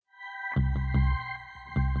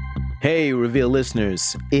Hey, Reveal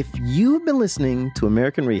listeners, if you've been listening to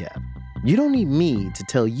American Rehab, you don't need me to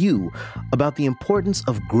tell you about the importance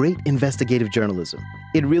of great investigative journalism.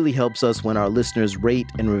 It really helps us when our listeners rate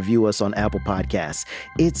and review us on Apple Podcasts.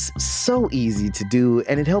 It's so easy to do,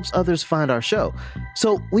 and it helps others find our show.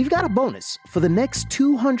 So we've got a bonus. For the next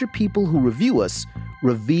 200 people who review us,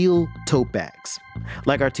 Reveal tote bags.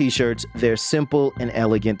 Like our t-shirts, they're simple and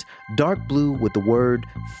elegant, dark blue with the word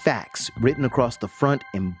facts written across the front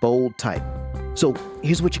in bold type. So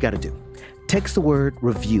here's what you got to do. Text the word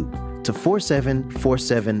review to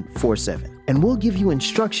 474747, and we'll give you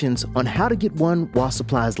instructions on how to get one while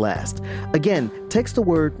supplies last. Again, text the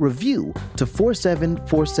word review to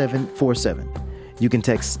 474747. You can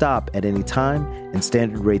text stop at any time, and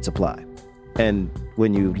standard rates apply. And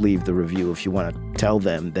when you leave the review, if you want to tell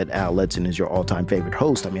them that Al Letson is your all-time favorite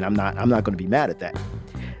host, I'm not going to be mad at that.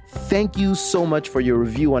 Thank you so much for your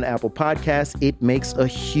review on Apple Podcasts. It makes a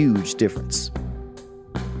huge difference.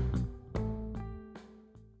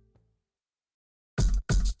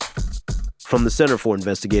 From the Center for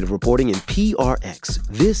Investigative Reporting and PRX,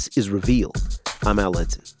 this is Reveal. I'm Al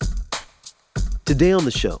Letson. Today on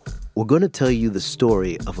the show, we're going to tell you the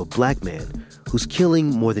story of a black man whose killing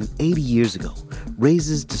more than 80 years ago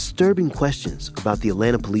raises disturbing questions about the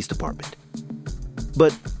Atlanta Police Department.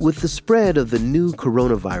 But with the spread of the new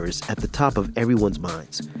coronavirus at the top of everyone's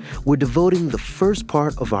minds, we're devoting the first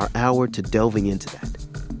part of our hour to delving into that.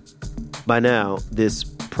 By now, this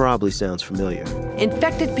probably sounds familiar.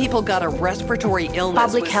 Infected people got a respiratory illness.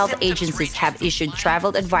 Public health agencies have issued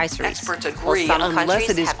travel advisories. Experts agree unless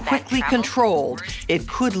it is quickly controlled, it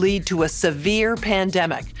could lead to a severe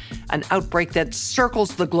pandemic, an outbreak that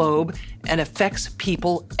circles the globe and affects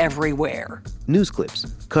people everywhere. News clips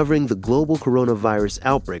covering the global coronavirus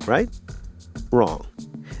outbreak, right? Wrong.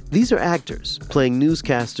 These are actors playing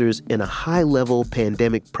newscasters in a high-level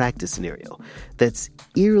pandemic practice scenario that's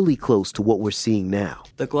eerily close to what we're seeing now.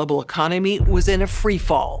 The global economy was in a free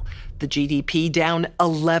fall. The GDP down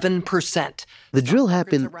 11%. The drill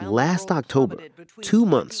happened last October, 2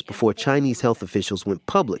 months before Chinese health officials went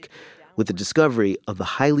public with the discovery of the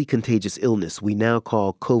highly contagious illness we now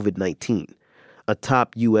call COVID-19. A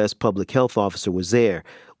top U.S. public health officer was there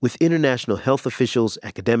with international health officials,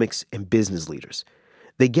 academics, and business leaders.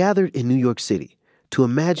 They gathered in New York City to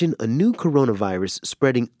imagine a new coronavirus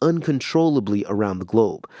spreading uncontrollably around the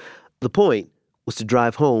globe. The point was to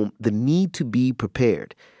drive home the need to be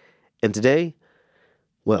prepared. And today,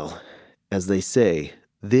 well, as they say,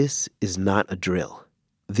 this is not a drill.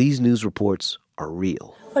 These news reports are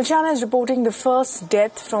real. Well, China is reporting the first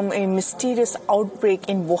death from a mysterious outbreak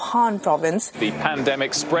in Wuhan province. The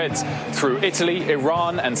pandemic spreads through Italy,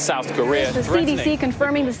 Iran, and South Korea. The CDC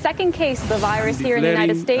confirming the second case of the virus here in the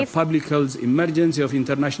United States. A public health emergency of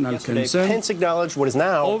international concern. Pence acknowledged what is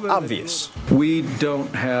now obvious. We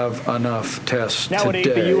don't have enough tests Nowadays,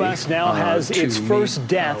 today, the U.S. now has its first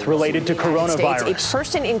death related to coronavirus. A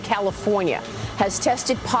person in California has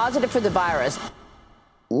tested positive for the virus.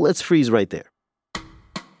 Let's freeze right there.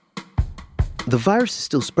 The virus is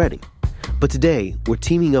still spreading, but today we're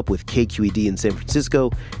teaming up with KQED in San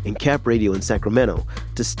Francisco and Cap Radio in Sacramento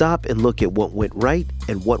to stop and look at what went right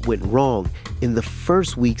and what went wrong in the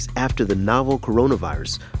first weeks after the novel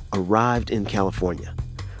coronavirus arrived in California.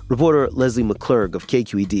 Reporter Leslie McClurg of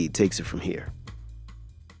KQED takes it from here.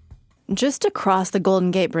 Just across the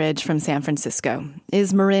Golden Gate Bridge from San Francisco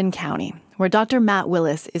is Marin County, where Dr. Matt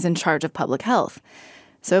Willis is in charge of public health.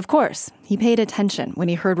 So, of course, he paid attention when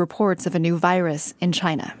he heard reports of a new virus in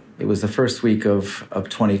China. It was the first week of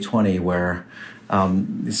 2020 where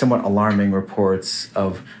somewhat alarming reports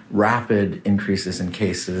of rapid increases in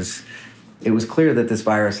cases. It was clear that this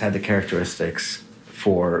virus had the characteristics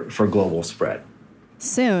for global spread.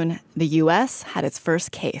 Soon, the U.S. had its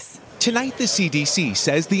first case. Tonight, the CDC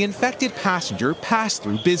says the infected passenger passed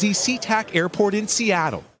through busy SeaTac Airport in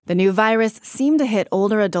Seattle. The new virus seemed to hit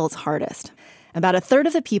older adults hardest. About a third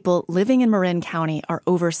of the people living in Marin County are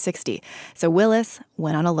over 60, so Willis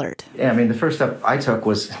went on alert. Yeah, the first step I took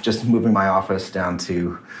was just moving my office down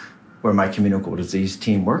to where my communicable disease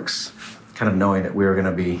team works, kind of knowing that we were going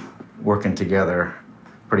to be working together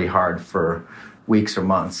pretty hard for weeks or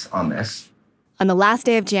months on this. On the last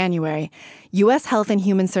day of January, U.S. Health and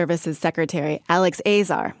Human Services Secretary Alex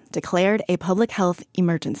Azar declared a public health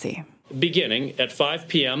emergency. Beginning at 5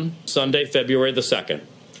 p.m. Sunday, February the 2nd,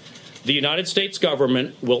 the United States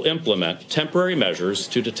government will implement temporary measures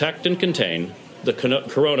to detect and contain the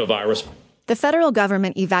coronavirus. The federal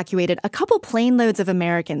government evacuated a couple plane loads of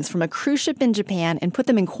Americans from a cruise ship in Japan and put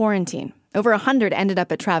them in quarantine. Over 100 ended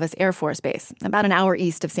up at Travis Air Force Base, about an hour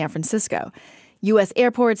east of San Francisco. U.S.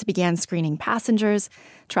 airports began screening passengers.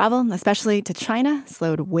 Travel, especially to China,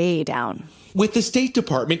 slowed way down. With the State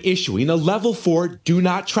Department issuing a level 4 do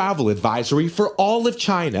not travel advisory for all of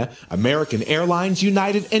China, American Airlines,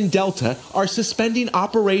 United, and Delta are suspending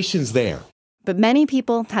operations there. But many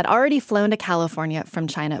people had already flown to California from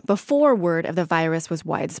China before word of the virus was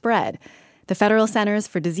widespread. The Federal Centers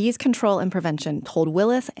for Disease Control and Prevention told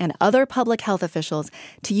Willis and other public health officials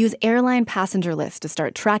to use airline passenger lists to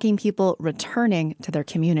start tracking people returning to their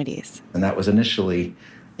communities. And that was initially,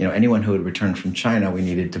 anyone who had returned from China, we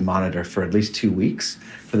needed to monitor for at least 2 weeks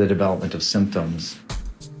for the development of symptoms.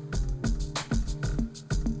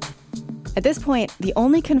 At this point, the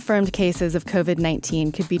only confirmed cases of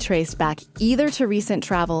COVID-19 could be traced back either to recent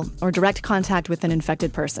travel or direct contact with an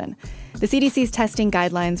infected person. The CDC's testing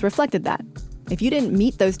guidelines reflected that. If you didn't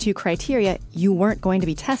meet those two criteria, you weren't going to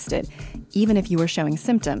be tested, even if you were showing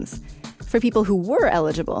symptoms. For people who were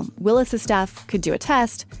eligible, Willis's staff could do a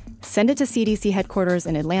test, send it to CDC headquarters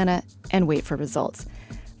in Atlanta, and wait for results.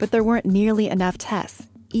 But there weren't nearly enough tests,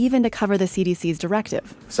 even to cover the CDC's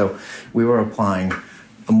directive. So we were applying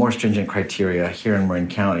a more stringent criteria here in Marin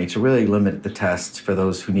County to really limit the tests for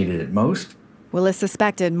those who needed it most. Willis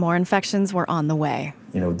suspected more infections were on the way.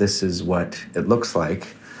 This is what it looks like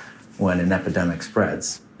when an epidemic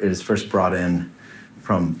spreads. It is first brought in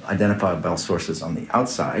from identifiable sources on the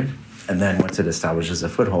outside, and then once it establishes a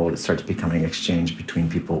foothold, it starts becoming exchanged between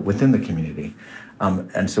people within the community.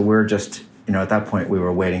 And so we're just, at that point, we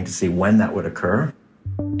were waiting to see when that would occur.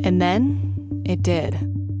 And then it did.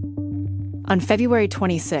 On February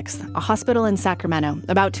 26th, a hospital in Sacramento,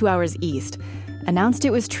 about 2 hours east, announced it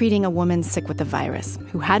was treating a woman sick with the virus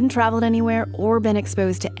who hadn't traveled anywhere or been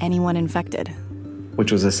exposed to anyone infected.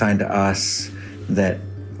 Which was a sign to us that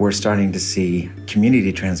we're starting to see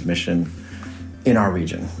community transmission in our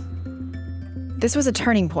region. This was a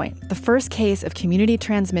turning point, the first case of community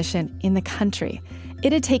transmission in the country.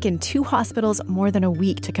 It had taken 2 hospitals more than a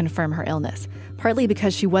week to confirm her illness, partly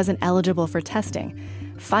because she wasn't eligible for testing.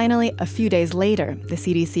 Finally, a few days later, the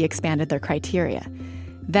CDC expanded their criteria.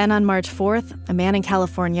 Then on March 4th, a man in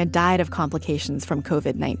California died of complications from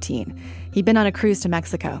COVID-19. He'd been on a cruise to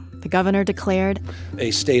Mexico. The governor declared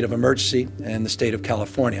a state of emergency in the state of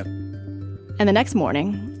California. And the next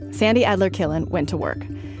morning, Sandy Adler-Killen went to work.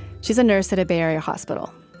 She's a nurse at a Bay Area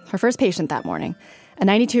hospital. Her first patient that morning, a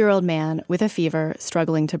 92-year-old man with a fever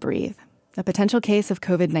struggling to breathe, a potential case of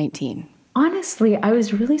COVID-19. Honestly, I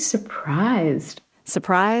was really surprised.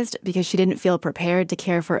 Surprised because she didn't feel prepared to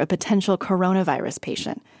care for a potential coronavirus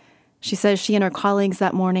patient. She says she and her colleagues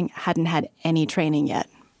that morning hadn't had any training yet.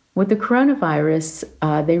 With the coronavirus,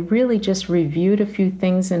 they really just reviewed a few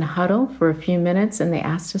things in huddle for a few minutes, and they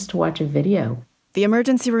asked us to watch a video. The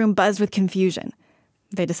emergency room buzzed with confusion.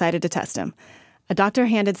 They decided to test him. A doctor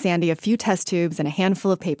handed Sandy a few test tubes and a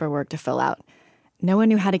handful of paperwork to fill out. No one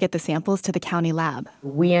knew how to get the samples to the county lab.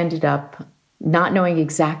 We ended up not knowing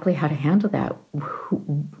exactly how to handle that.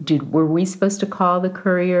 Were we supposed to call the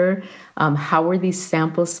courier? How were these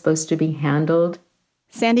samples supposed to be handled?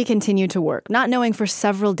 Sandy continued to work, not knowing for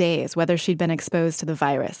several days whether she'd been exposed to the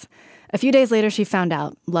virus. A few days later, she found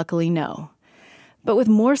out, luckily no. But with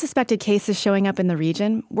more suspected cases showing up in the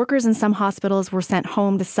region, workers in some hospitals were sent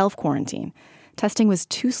home to self-quarantine. Testing was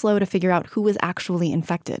too slow to figure out who was actually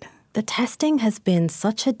infected. The testing has been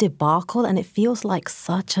such a debacle, and it feels like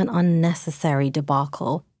such an unnecessary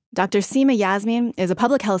debacle. Dr. Seema Yasmin is a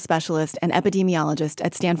public health specialist and epidemiologist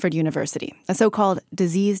at Stanford University, a so-called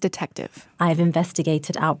disease detective. I've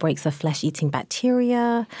investigated outbreaks of flesh-eating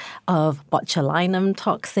bacteria, of botulinum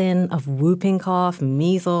toxin, of whooping cough,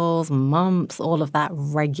 measles, mumps, all of that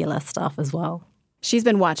regular stuff as well. She's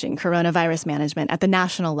been watching coronavirus management at the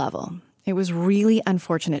national level. It was really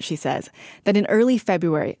unfortunate, she says, that in early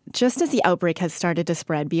February, just as the outbreak had started to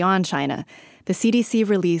spread beyond China, the CDC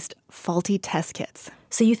released faulty test kits.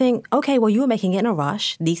 So you think, okay, well, you were making it in a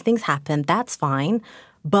rush. These things happen. That's fine.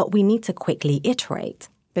 But we need to quickly iterate.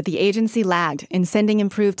 But the agency lagged in sending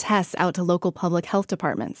improved tests out to local public health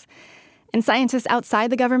departments. And scientists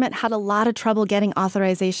outside the government had a lot of trouble getting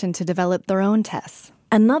authorization to develop their own tests.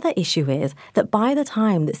 Another issue is that by the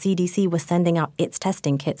time that CDC was sending out its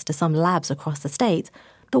testing kits to some labs across the states,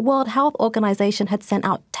 the World Health Organization had sent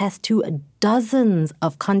out tests to dozens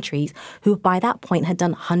of countries who by that point had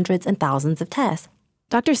done hundreds and thousands of tests.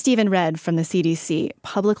 Dr. Stephen Redd from the CDC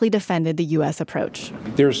publicly defended the U.S. approach.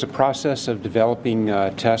 There's a process of developing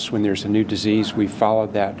tests when there's a new disease. We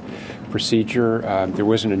followed that procedure. There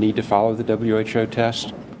wasn't a need to follow the WHO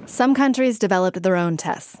test. Some countries developed their own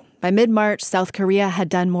tests. By mid-March, South Korea had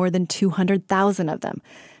done more than 200,000 of them.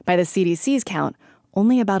 By the CDC's count,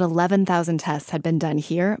 only about 11,000 tests had been done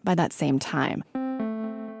here by that same time.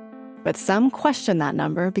 But some question that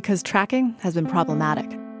number because tracking has been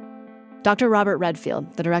problematic. Dr. Robert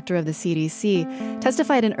Redfield, the director of the CDC,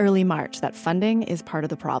 testified in early March that funding is part of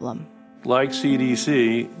the problem. Like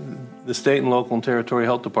CDC, the state and local and territorial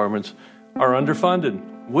health departments are underfunded.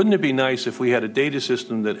 Wouldn't it be nice if we had a data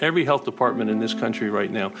system that every health department in this country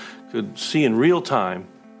right now could see in real time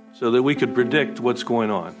so that we could predict what's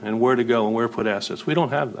going on and where to go and where to put assets? We don't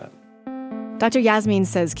have that. Dr. Yasmin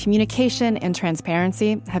says communication and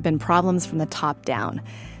transparency have been problems from the top down.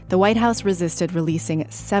 The White House resisted releasing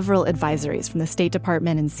several advisories from the State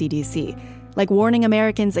Department and CDC, like warning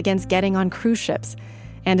Americans against getting on cruise ships.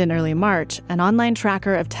 And in early March, an online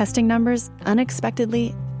tracker of testing numbers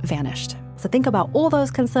unexpectedly vanished. So think about all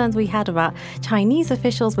those concerns we had about Chinese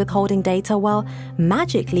officials withholding data. Well,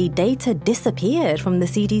 magically, data disappeared from the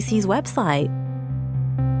CDC's website.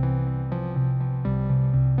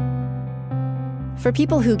 For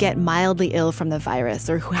people who get mildly ill from the virus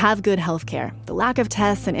or who have good health care, the lack of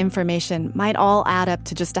tests and information might all add up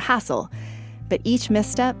to just a hassle. But each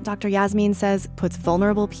misstep, Dr. Yasmin says, puts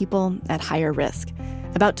vulnerable people at higher risk.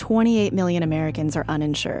 About 28 million Americans are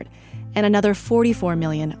uninsured, and another 44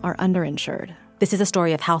 million are underinsured. This is a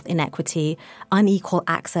story of health inequity, unequal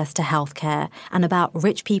access to healthcare, and about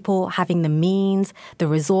rich people having the means, the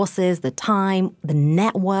resources, the time, the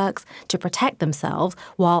networks to protect themselves,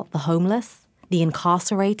 while the homeless, the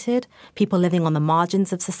incarcerated, people living on the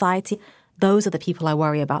margins of society, those are the people I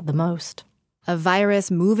worry about the most. A virus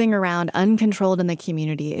moving around uncontrolled in the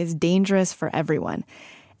community is dangerous for everyone.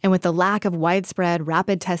 And with the lack of widespread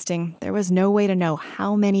rapid testing, there was no way to know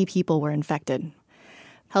how many people were infected.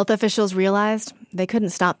 Health officials realized they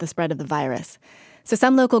couldn't stop the spread of the virus. So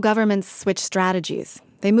some local governments switched strategies.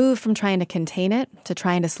 They moved from trying to contain it to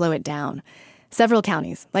trying to slow it down. Several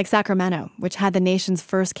counties, like Sacramento, which had the nation's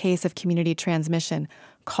first case of community transmission,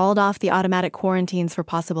 called off the automatic quarantines for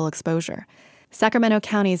possible exposure. Sacramento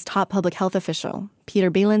County's top public health official, Peter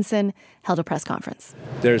Bielenson, held a press conference.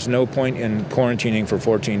 There's no point in quarantining for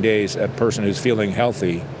 14 days a person who's feeling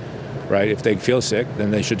healthy, right? If they feel sick, then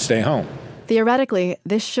they should stay home. Theoretically,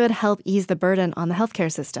 this should help ease the burden on the healthcare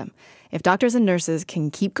system. If doctors and nurses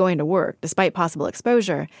can keep going to work despite possible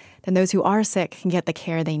exposure, then those who are sick can get the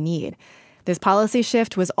care they need. This policy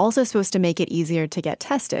shift was also supposed to make it easier to get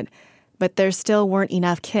tested, but there still weren't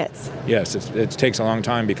enough kits. Yes, it takes a long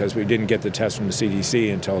time because we didn't get the test from the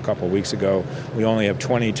CDC until a couple of weeks ago. We only have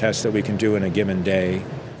 20 tests that we can do in a given day.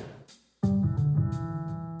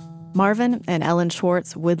 Marvin and Ellen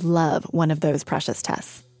Schwartz would love one of those precious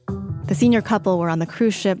tests. The senior couple were on the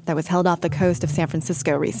cruise ship that was held off the coast of San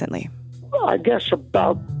Francisco recently. I guess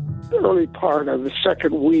about the early part of the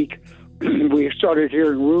second week, we started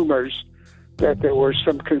hearing rumors that there was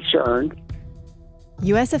some concern.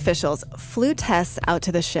 U.S. officials flew tests out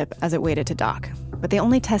to the ship as it waited to dock, but they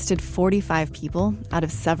only tested 45 people out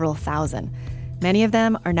of several thousand. Many of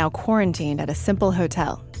them are now quarantined at a simple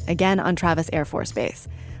hotel, again on Travis Air Force Base.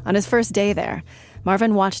 On his first day there,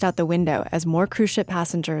 Marvin watched out the window as more cruise ship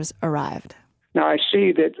passengers arrived. Now I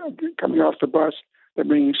see that coming off the bus, they're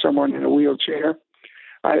bringing someone in a wheelchair.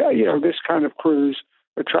 This kind of cruise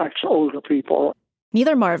attracts older people.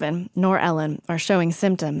 Neither Marvin nor Ellen are showing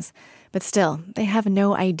symptoms, but still, they have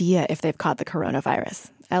no idea if they've caught the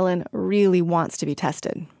coronavirus. Ellen really wants to be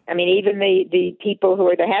tested. I mean, even the people who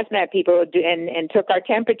are the hazmat people and took our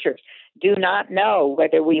temperatures do not know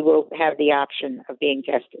whether we will have the option of being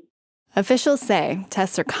tested. Officials say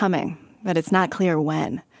tests are coming, but it's not clear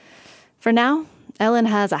when. For now, Ellen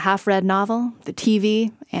has a half-read novel, the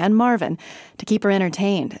TV, and Marvin to keep her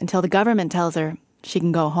entertained until the government tells her she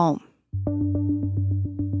can go home.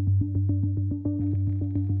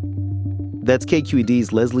 That's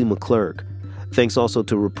KQED's Leslie McClurg. Thanks also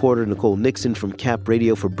to reporter Nicole Nixon from Cap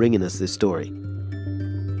Radio for bringing us this story.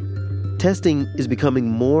 Testing is becoming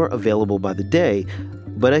more available by the day,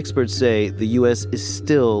 but experts say the U.S. is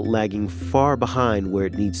still lagging far behind where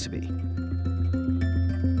it needs to be.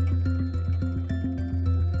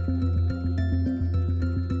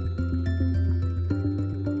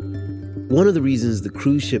 One of the reasons the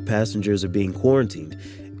cruise ship passengers are being quarantined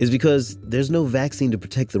is because there's no vaccine to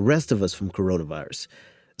protect the rest of us from coronavirus.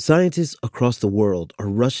 Scientists across the world are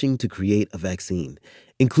rushing to create a vaccine,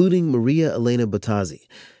 including Maria Elena Bottazzi.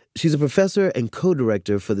 She's a professor and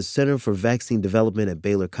co-director for the Center for Vaccine Development at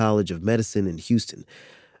Baylor College of Medicine in Houston.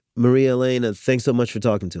 Maria Elena, thanks so much for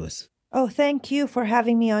talking to us. Oh, thank you for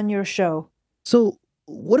having me on your show. So,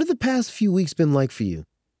 what have the past few weeks been like for you?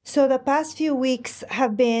 So the past few weeks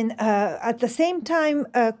have been, at the same time,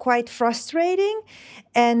 quite frustrating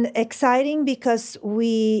and exciting because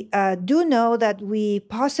we do know that we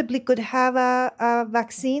possibly could have a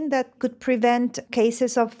vaccine that could prevent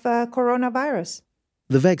cases of coronavirus.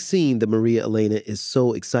 The vaccine that Maria Elena is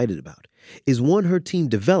so excited about is one her team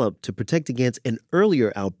developed to protect against an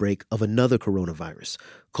earlier outbreak of another coronavirus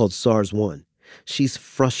called SARS-1. She's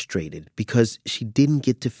frustrated because she didn't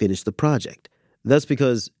get to finish the project. That's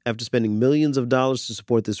because after spending millions of dollars to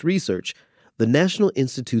support this research, the National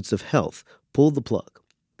Institutes of Health pulled the plug.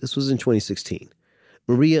 This was in 2016.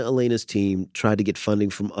 Maria Elena's team tried to get funding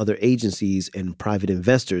from other agencies and private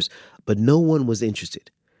investors, but no one was interested.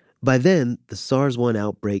 By then, the SARS-1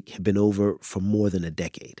 outbreak had been over for more than a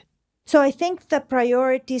decade. So I think the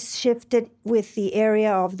priorities shifted with the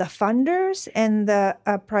area of the funders, and the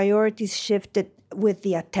priorities shifted with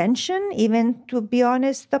the attention, even, to be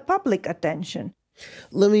honest, the public attention.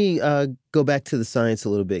 Let me go back to the science a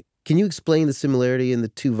little bit. Can you explain the similarity in the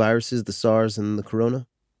two viruses, the SARS and the corona?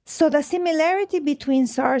 So the similarity between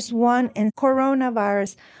SARS-1 and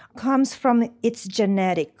coronavirus comes from its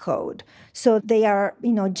genetic code. So they are,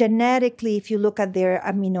 genetically, if you look at their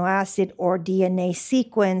amino acid or DNA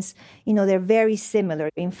sequence, they're very similar.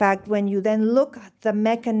 In fact, when you then look at the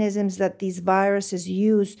mechanisms that these viruses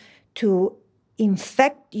use to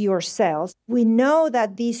infect your cells, we know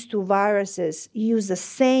that these two viruses use the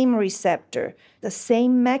same receptor, the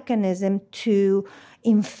same mechanism to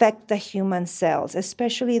infect the human cells,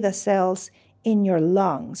 especially the cells in your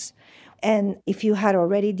lungs. And if you had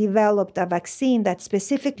already developed a vaccine that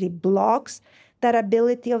specifically blocks that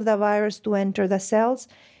ability of the virus to enter the cells,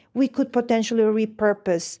 we could potentially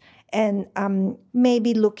repurpose and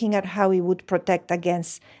maybe looking at how we would protect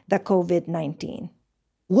against the COVID-19.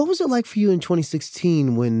 What was it like for you in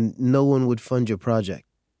 2016 when no one would fund your project?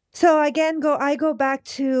 So again, I go back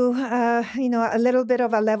to, a little bit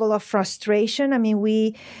of a level of frustration. I mean,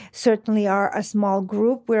 we certainly are a small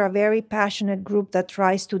group. We're a very passionate group that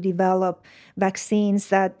tries to develop vaccines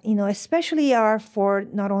that, especially are for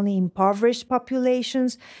not only impoverished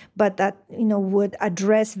populations, but that, would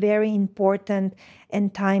address very important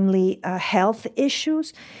and timely health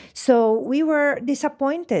issues. So we were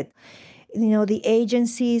disappointed. The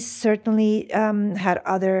agencies certainly had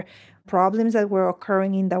other problems that were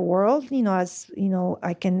occurring in the world,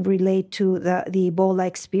 I can relate to the Ebola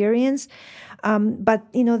experience. But,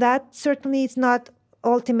 that certainly is not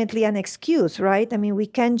ultimately an excuse, right? I mean, we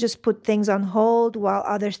can't just put things on hold while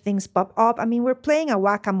other things pop up. I mean, we're playing a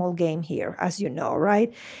whack-a-mole game here, as you know,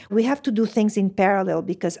 right? We have to do things in parallel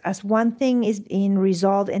because as one thing is being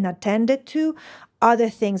resolved and attended to, other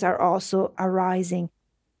things are also arising.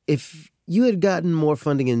 If you had gotten more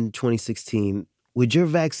funding in 2016, would your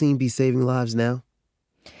vaccine be saving lives now?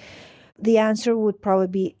 The answer would probably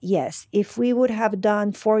be yes. If we would have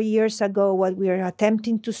done 4 years ago what we are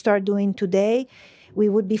attempting to start doing today, we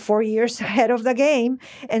would be 4 years ahead of the game,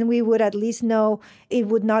 and we would at least know it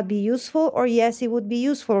would not be useful, or yes, it would be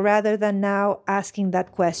useful, rather than now asking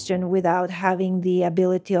that question without having the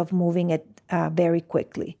ability of moving it very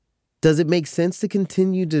quickly. Does it make sense to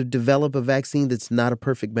continue to develop a vaccine that's not a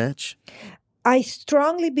perfect match? I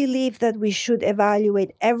strongly believe that we should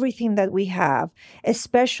evaluate everything that we have,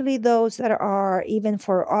 especially those that are even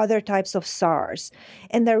for other types of SARS.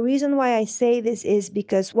 And the reason why I say this is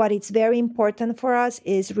because what is very important for us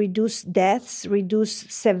is reduce deaths, reduce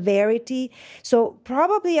severity. So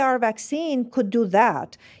probably our vaccine could do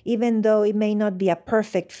that, even though it may not be a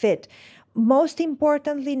perfect fit. Most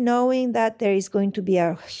importantly, knowing that there is going to be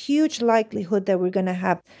a huge likelihood that we're going to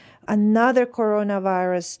have another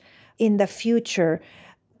coronavirus in the future,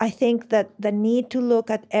 I think that the need to look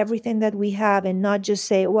at everything that we have and not just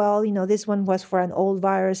say, well, this one was for an old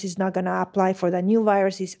virus, it's not going to apply for the new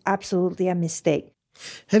virus, is absolutely a mistake.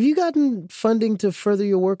 Have you gotten funding to further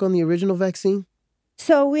your work on the original vaccine?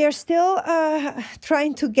 So we are still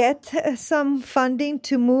trying to get some funding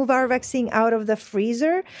to move our vaccine out of the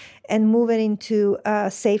freezer and move it into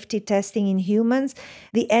safety testing in humans.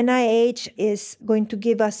 The NIH is going to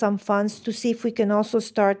give us some funds to see if we can also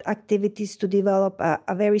start activities to develop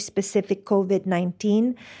a very specific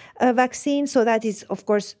COVID-19 vaccine. So that is, of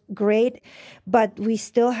course, great, but we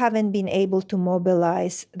still haven't been able to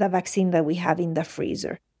mobilize the vaccine that we have in the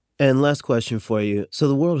freezer. And last question for you. So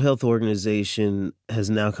the World Health Organization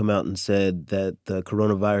has now come out and said that the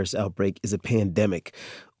coronavirus outbreak is a pandemic.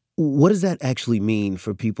 What does that actually mean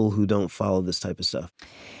for people who don't follow this type of stuff?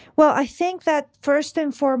 Well, I think that first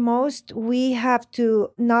and foremost, we have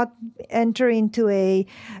to not enter into a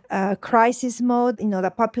crisis mode.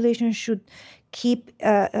 The population should keep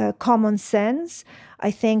common sense. I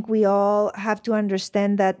think we all have to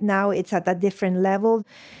understand that now it's at a different level.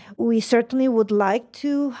 We certainly would like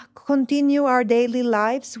to continue our daily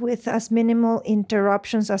lives with as minimal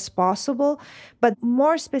interruptions as possible. But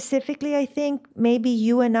more specifically, I think maybe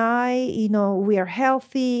you and I, we are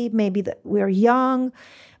healthy, maybe we're young,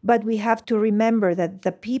 but we have to remember that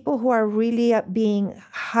the people who are really being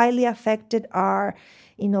highly affected are,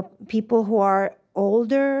 people who are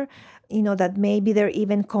older, that maybe they're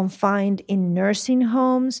even confined in nursing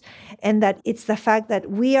homes, and that it's the fact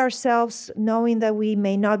that we ourselves, knowing that we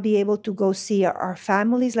may not be able to go see our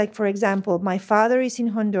families. Like, for example, my father is in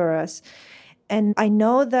Honduras, and I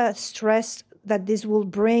know the stress that this will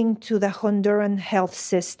bring to the Honduran health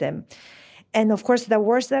system. And of course, the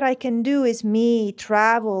worst that I can do is me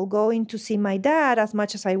travel, going to see my dad, as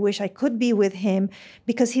much as I wish I could be with him,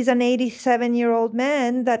 because he's an 87-year-old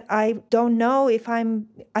man that I don't know if I'm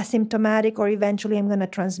asymptomatic or eventually I'm going to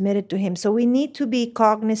transmit it to him. So we need to be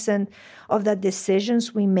cognizant of the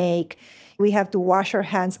decisions we make. We have to wash our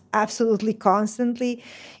hands absolutely constantly,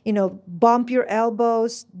 bump your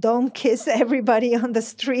elbows, don't kiss everybody on the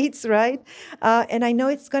streets, right? And I know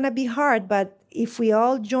it's going to be hard, but if we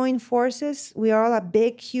all join forces, we are all a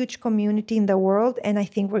big, huge community in the world, and I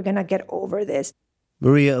think we're going to get over this.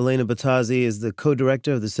 Maria Elena Battazzi is the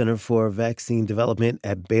co-director of the Center for Vaccine Development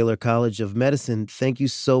at Baylor College of Medicine. Thank you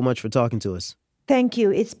so much for talking to us. Thank you.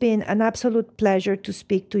 It's been an absolute pleasure to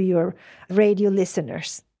speak to your radio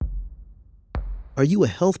listeners. Are you a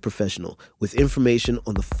health professional with information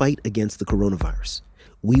on the fight against the coronavirus?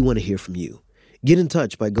 We want to hear from you. Get in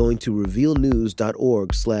touch by going to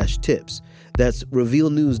revealnews.org/tips. That's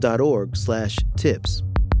revealnews.org/tips.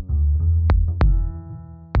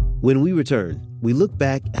 When we return, we look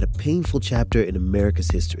back at a painful chapter in America's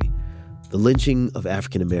history, the lynching of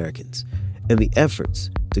African Americans, and the efforts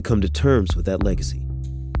to come to terms with that legacy.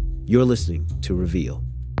 You're listening to Reveal.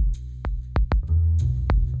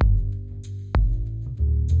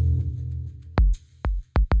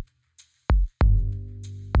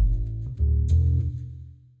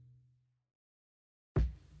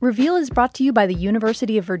 Reveal is brought to you by the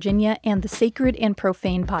University of Virginia and the Sacred and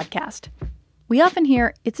Profane podcast. We often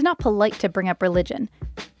hear it's not polite to bring up religion,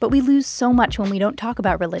 but we lose so much when we don't talk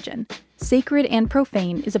about religion. Sacred and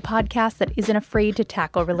Profane is a podcast that isn't afraid to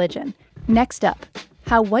tackle religion. Next up,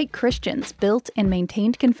 how white Christians built and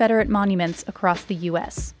maintained Confederate monuments across the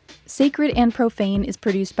U.S. Sacred and Profane is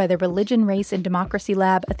produced by the Religion, Race, and Democracy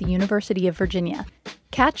Lab at the University of Virginia.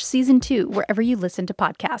 Catch Season 2 wherever you listen to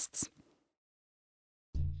podcasts.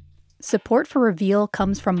 Support for Reveal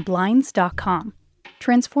comes from Blinds.com.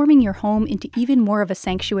 Transforming your home into even more of a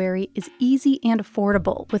sanctuary is easy and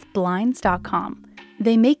affordable with Blinds.com.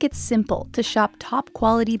 They make it simple to shop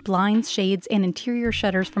top-quality blinds, shades, and interior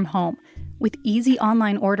shutters from home with easy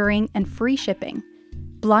online ordering and free shipping.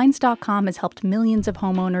 Blinds.com has helped millions of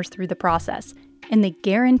homeowners through the process, and they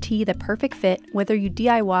guarantee the perfect fit whether you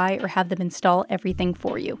DIY or have them install everything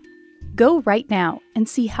for you. Go right now and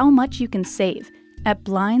see how much you can save at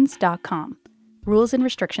Blinds.com. Rules and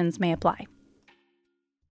restrictions may apply.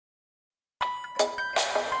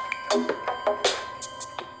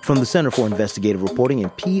 From the Center for Investigative Reporting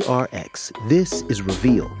and PRX, this is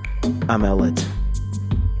Reveal. I'm Al Letson.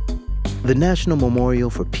 The National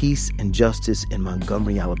Memorial for Peace and Justice in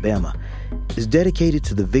Montgomery, Alabama, is dedicated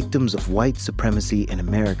to the victims of white supremacy in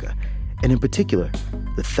America, and in particular,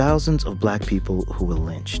 the thousands of Black people who were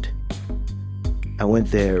lynched. I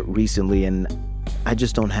went there recently, and I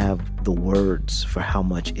just don't have the words for how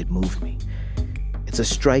much it moved me. It's a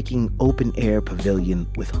striking open-air pavilion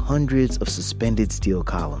with hundreds of suspended steel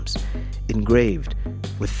columns, engraved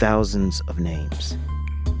with thousands of names.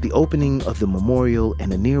 The opening of the memorial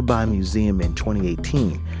and a nearby museum in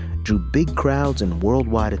 2018 drew big crowds and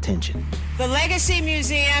worldwide attention. The Legacy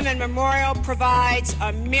Museum and Memorial provides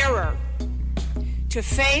a mirror to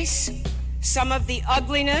face some of the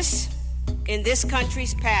ugliness in this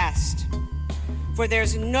country's past. For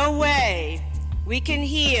there's no way we can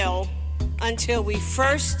heal until we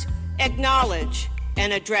first acknowledge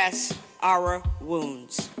and address our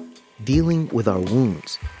wounds. Dealing with our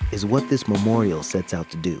wounds is what this memorial sets out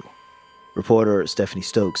to do. Reporter Stephanie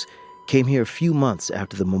Stokes came here a few months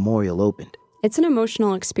after the memorial opened. It's an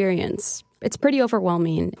emotional experience. It's pretty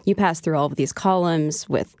overwhelming. You pass through all of these columns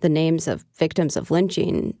with the names of victims of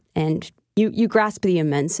lynching, and you grasp the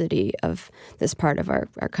immensity of this part of our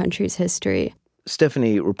country's history.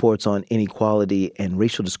 Stephanie reports on inequality and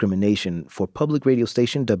racial discrimination for public radio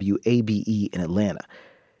station WABE in Atlanta.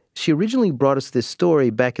 She originally brought us this story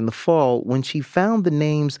back in the fall when she found the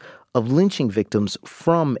names of lynching victims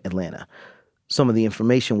from Atlanta. Some of the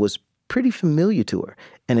information was pretty familiar to her.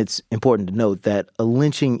 And it's important to note that a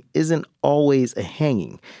lynching isn't always a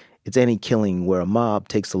hanging. It's any killing where a mob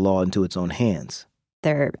takes the law into its own hands.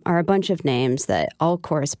 There are a bunch of names that all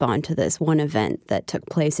correspond to this one event that took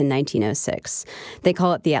place in 1906. They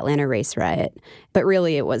call it the Atlanta Race Riot, but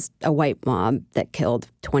really it was a white mob that killed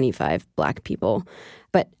 25 black people.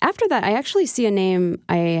 But after that, I actually see a name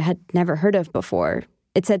I had never heard of before.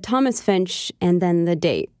 It said Thomas Finch and then the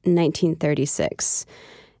date, 1936.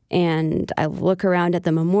 And I look around at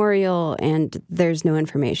the memorial and there's no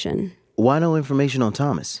information. Why no information on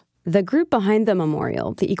Thomas? The group behind the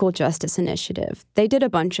memorial, the Equal Justice Initiative, they did a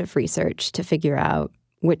bunch of research to figure out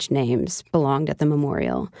which names belonged at the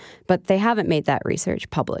memorial, but they haven't made that research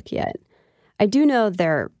public yet. I do know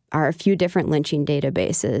there are a few different lynching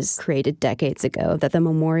databases created decades ago that the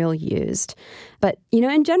memorial used. But,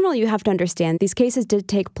 in general, you have to understand these cases did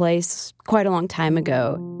take place quite a long time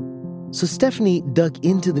ago. So Stephanie dug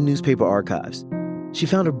into the newspaper archives. She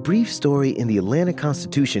found a brief story in the Atlanta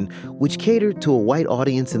Constitution which catered to a white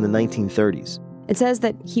audience in the 1930s. It says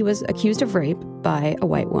that he was accused of rape by a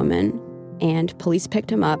white woman, and police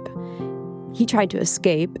picked him up. He tried to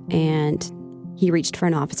escape, and he reached for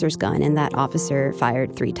an officer's gun, and that officer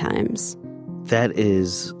fired 3 times. That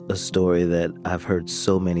is a story that I've heard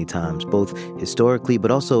so many times, both historically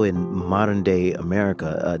but also in modern-day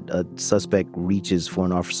America. A suspect reaches for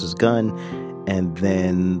an officer's gun, and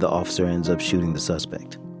then the officer ends up shooting the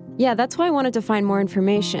suspect. Yeah, that's why I wanted to find more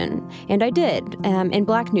information. And I did, in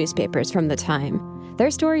black newspapers from the time.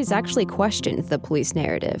 Their stories actually questioned the police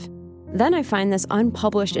narrative. Then I find this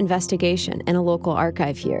unpublished investigation in a local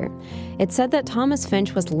archive here. It said that Thomas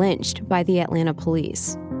Finch was lynched by the Atlanta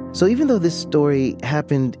police. So even though this story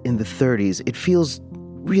happened in the 30s, it feels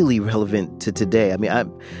really relevant to today. I mean,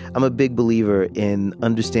 I'm a big believer in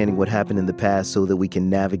understanding what happened in the past so that we can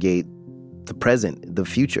navigate the present, the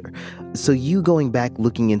future. So you going back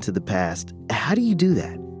looking into the past, how do you do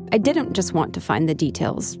that? I didn't just want to find the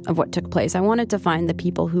details of what took place. I wanted to find the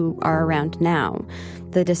people who are around now,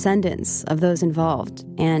 the descendants of those involved.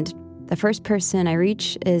 And the first person I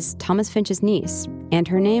reach is Thomas Finch's niece, and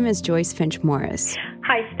her name is Joyce Finch Morris.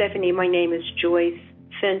 Hi, Stephanie. My name is Joyce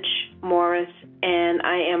Finch Morris, and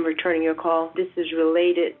I am returning your call. This is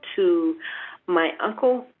related to my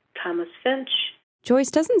uncle, Thomas Finch.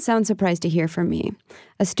 Joyce doesn't sound surprised to hear from me.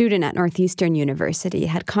 A student at Northeastern University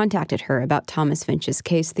had contacted her about Thomas Finch's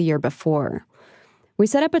case the year before. We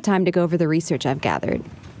set up a time to go over the research I've gathered.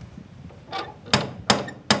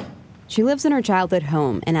 She lives in her childhood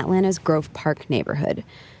home in Atlanta's Grove Park neighborhood.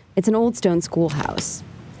 It's an old stone schoolhouse.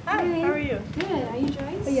 Hi, how are you? Good. Are you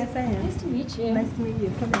Joyce? Oh, yes, I am. Nice to meet you. Nice to meet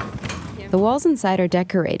you. Come in. The walls inside are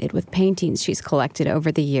decorated with paintings she's collected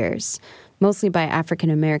over the years, mostly by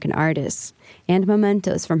African-American artists, and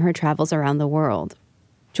mementos from her travels around the world.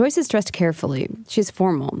 Joyce is dressed carefully. She's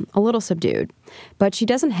formal, a little subdued, but she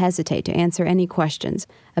doesn't hesitate to answer any questions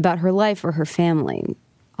about her life or her family,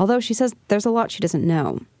 although she says there's a lot she doesn't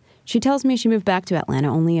know. She tells me she moved back to Atlanta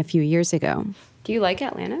only a few years ago. Do you like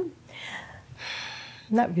Atlanta?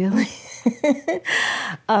 Not really.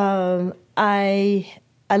 I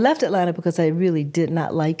left Atlanta because I really did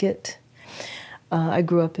not like it. I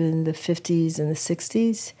grew up in the 50s and the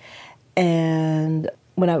 60s, and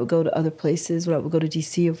when I would go to other places, when I would go to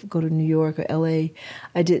D.C. or go to New York or L.A.,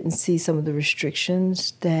 I didn't see some of the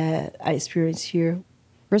restrictions that I experienced here.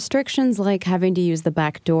 Restrictions like having to use the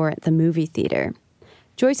back door at the movie theater.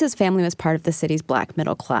 Joyce's family was part of the city's black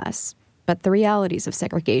middle class, but the realities of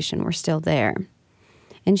segregation were still there.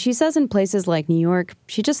 And she says in places like New York,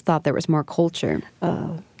 she just thought there was more culture.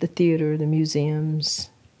 The theater, the museums.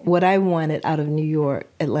 What I wanted out of New York,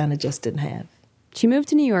 Atlanta just didn't have. She moved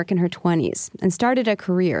to New York in her 20s and started a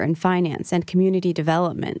career in finance and community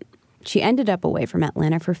development. She ended up away from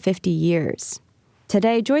Atlanta for 50 years.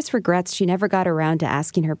 Today, Joyce regrets she never got around to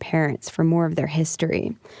asking her parents for more of their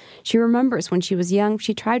history. She remembers when she was young,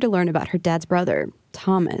 she tried to learn about her dad's brother,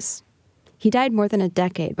 Thomas. He died more than a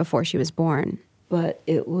decade before she was born. But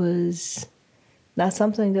it was not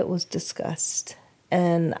something that was discussed.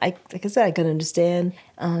 And like I said, I could understand,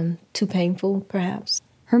 too painful, perhaps.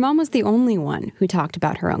 Her mom was the only one who talked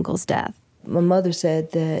about her uncle's death. My mother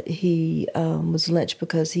said that he was lynched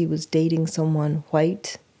because he was dating someone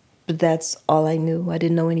white. But that's all I knew. I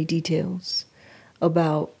didn't know any details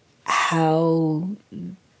about how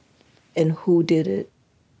and who did it.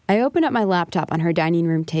 I open up my laptop on her dining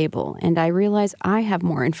room table, and I realize I have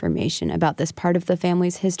more information about this part of the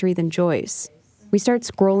family's history than Joyce. We start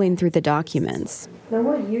scrolling through the documents. Now,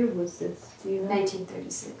 what year was this? Do you know?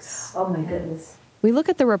 1936. Oh, my goodness. We look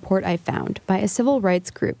at the report I found by a civil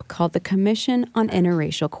rights group called the Commission on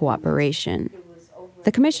Interracial Cooperation.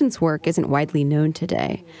 The commission's work isn't widely known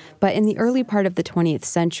today, but in the early part of the 20th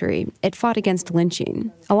century, it fought against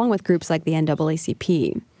lynching, along with groups like the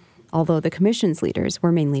NAACP, although the commission's leaders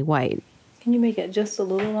were mainly white. Can you make it just a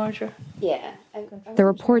little larger? Yeah. The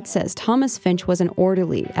report says Thomas Finch was an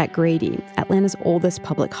orderly at Grady, Atlanta's oldest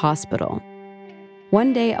public hospital.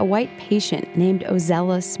 One day, a white patient named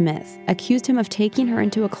Ozella Smith accused him of taking her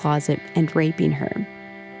into a closet and raping her.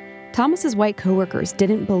 Thomas's white coworkers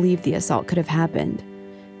didn't believe the assault could have happened.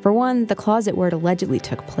 For one, the closet where it allegedly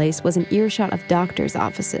took place was an earshot of doctors'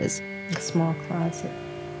 offices. A small closet.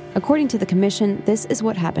 According to the commission, this is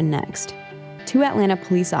what happened next. 2 Atlanta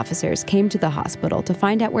police officers came to the hospital to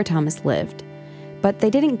find out where Thomas lived, but they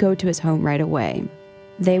didn't go to his home right away.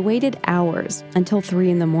 They waited hours until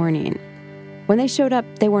 3 a.m. When they showed up,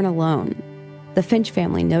 they weren't alone. The Finch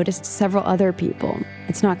family noticed several other people,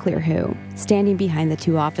 it's not clear who, standing behind the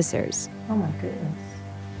 2 officers. Oh my goodness.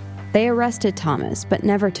 They arrested Thomas, but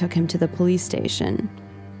never took him to the police station.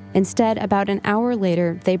 Instead, about an hour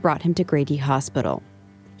later, they brought him to Grady Hospital.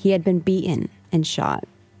 He had been beaten and shot.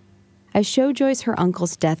 I showed Joyce her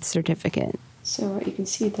uncle's death certificate. So you can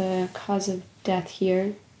see the cause of death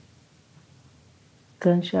here.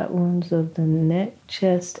 Gunshot wounds of the neck,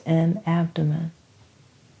 chest, and abdomen.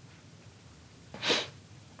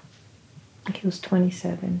 He was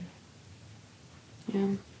 27. Yeah.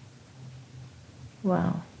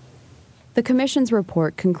 Wow. The commission's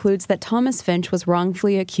report concludes that Thomas Finch was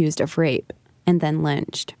wrongfully accused of rape and then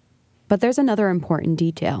lynched. But there's another important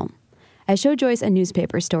detail. I showed Joyce a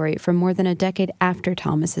newspaper story from more than a decade after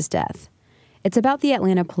Thomas's death. It's about the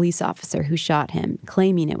Atlanta police officer who shot him,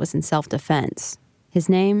 claiming it was in self-defense. His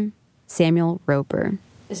name, Samuel Roper.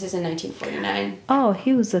 This is in 1949. Oh,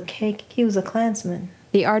 he was a Klansman.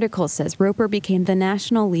 The article says Roper became the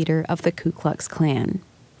national leader of the Ku Klux Klan.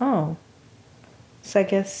 Oh. So I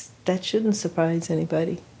guess that shouldn't surprise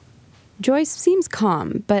anybody. Joyce seems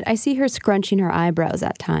calm, but I see her scrunching her eyebrows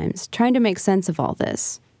at times, trying to make sense of all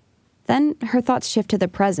this. Then her thoughts shift to the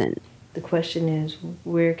present. The question is,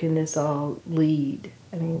 where can this all lead?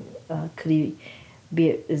 I mean, could he be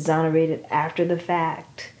exonerated after the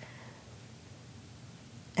fact?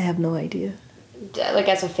 I have no idea. Like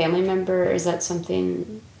as a family member, is that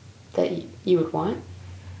something that you would want?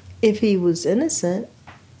 If he was innocent,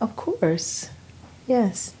 of course.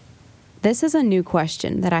 Yes. This is a new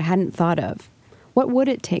question that I hadn't thought of. What would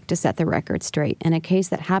it take to set the record straight in a case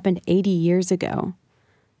that happened 80 years ago?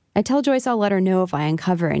 I tell Joyce I'll let her know if I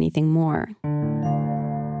uncover anything more.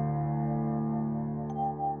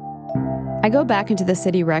 I go back into the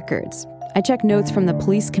city records. I check notes from the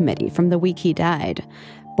police committee from the week he died,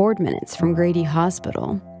 board minutes from Grady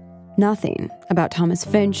Hospital. Nothing about Thomas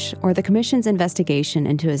Finch or the commission's investigation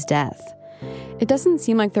into his death. It doesn't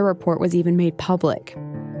seem like the report was even made public.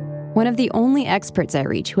 One of the only experts I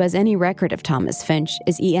reach who has any record of Thomas Finch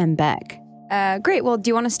is E.M. Beck. Great. Well, do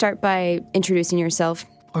you want to start by introducing yourself?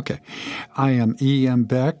 Okay. I am E.M.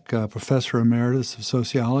 Beck, Professor Emeritus of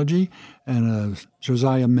Sociology, and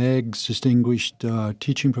Josiah Meigs Distinguished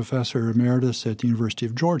Teaching Professor Emeritus at the University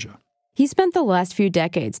of Georgia. He spent the last few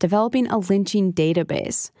decades developing a lynching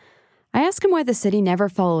database. I asked him why the city never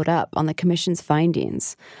followed up on the commission's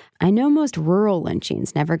findings. I know most rural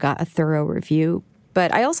lynchings never got a thorough review,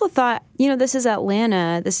 but I also thought, this is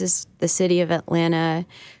Atlanta. This is the city of Atlanta.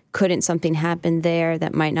 Couldn't something happen there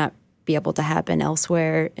that might not be able to happen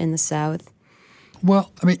elsewhere in the South?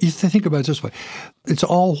 Well, I mean, you think about it this way. It's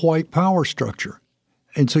all white power structure.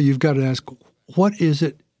 And so you've got to ask, what is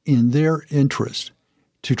it in their interest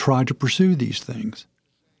to try to pursue these things?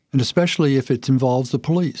 And especially if it involves the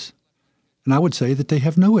police. And I would say that they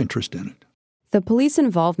have no interest in it. The police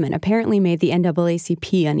involvement apparently made the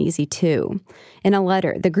NAACP uneasy, too. In a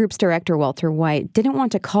letter, the group's director, Walter White, didn't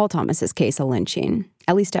want to call Thomas's case a lynching,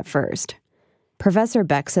 at least at first. Professor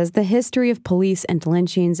Beck says the history of police and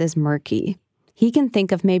lynchings is murky. He can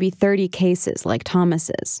think of maybe 30 cases like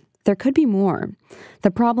Thomas's. There could be more. The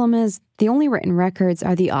problem is, the only written records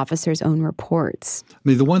are the officers' own reports. I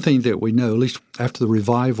mean, the one thing that we know, at least after the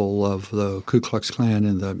revival of the Ku Klux Klan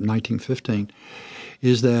in the 1915,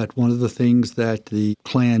 is that one of the things that the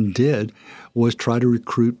Klan did was try to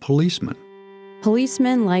recruit policemen.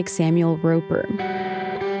 Policemen like Samuel Roper.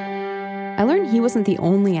 I learned he wasn't the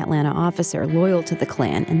only Atlanta officer loyal to the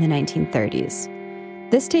Klan in the 1930s.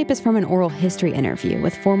 This tape is from an oral history interview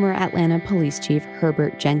with former Atlanta Police Chief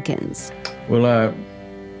Herbert Jenkins. Well, I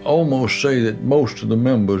almost say that most of the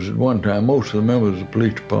members of the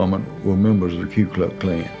police department were members of the Ku Klux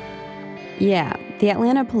Klan. Yeah, the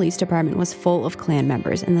Atlanta Police Department was full of Klan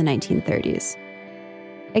members in the 1930s.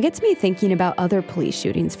 It gets me thinking about other police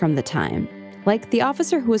shootings from the time. Like the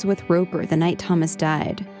officer who was with Roper the night Thomas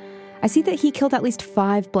died. I see that he killed at least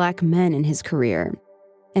 5 black men in his career.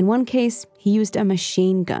 In one case, he used a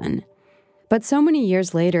machine gun. But so many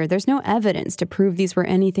years later, there's no evidence to prove these were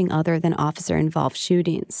anything other than officer-involved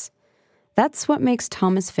shootings. That's what makes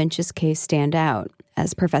Thomas Finch's case stand out,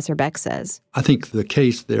 as Professor Beck says. I think the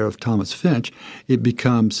case there of Thomas Finch, it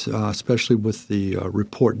becomes, especially with the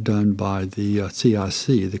report done by the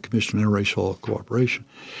CIC, the Commission on Interracial Cooperation,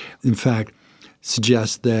 in fact,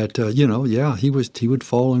 suggests that, he would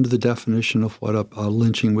fall into the definition of what a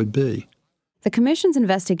lynching would be. The Commission's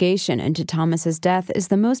investigation into Thomas's death is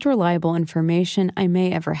the most reliable information I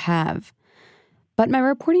may ever have. But my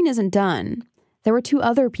reporting isn't done. There were 2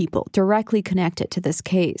 other people directly connected to this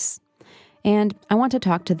case, and I want to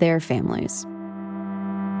talk to their families.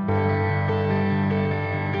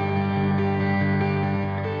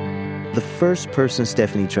 The first person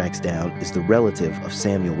Stephanie tracks down is the relative of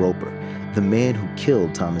Samuel Roper, the man who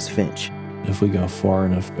killed Thomas Finch. If we go far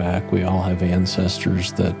enough back, we all have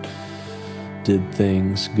ancestors that did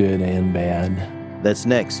things good and bad. That's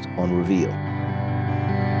next on Reveal.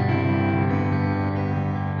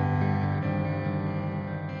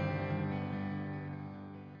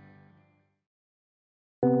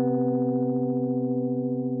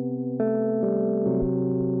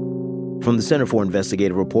 From the Center for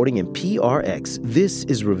Investigative Reporting and PRX, this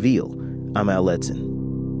is Reveal. I'm Al Letson.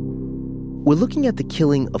 We're looking at the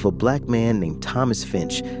killing of a black man named Thomas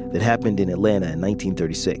Finch that happened in Atlanta in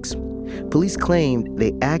 1936. Police claimed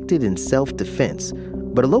they acted in self-defense,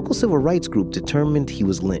 but a local civil rights group determined he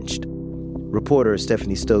was lynched. Reporter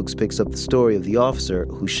Stephanie Stokes picks up the story of the officer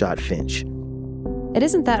who shot Finch. It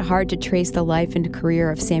isn't that hard to trace the life and career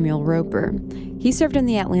of Samuel Roper. He served in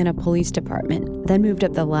the Atlanta Police Department, then moved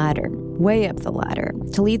up the ladder, way up the ladder,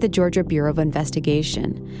 to lead the Georgia Bureau of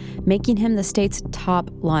Investigation, making him the state's top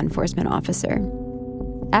law enforcement officer.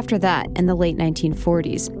 After that, in the late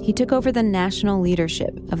 1940s, he took over the national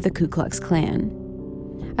leadership of the Ku Klux Klan.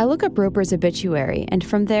 I look up Roper's obituary, and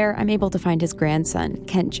from there, I'm able to find his grandson,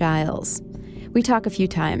 Kent Giles. We talk a few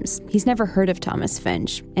times. He's never heard of Thomas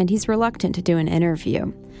Finch, and he's reluctant to do an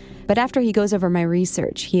interview. But after he goes over my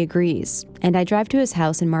research, he agrees, and I drive to his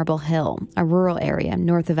house in Marble Hill, a rural area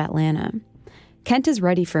north of Atlanta. Kent is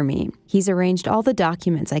ready for me. He's arranged all the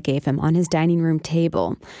documents I gave him on his dining room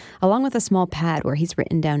table, along with a small pad where he's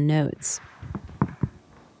written down notes.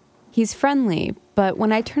 He's friendly, but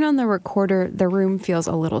when I turn on the recorder, the room feels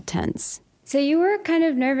a little tense. So you were kind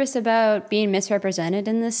of nervous about being misrepresented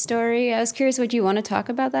in this story. I was curious, would you want to talk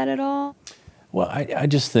about that at all? Well, I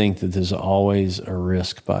just think that there's always a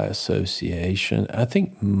risk by association. I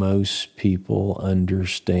think most people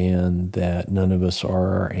understand that none of us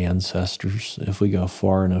are our ancestors. If we go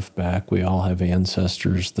far enough back, we all have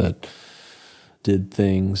ancestors that did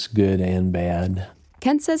things good and bad.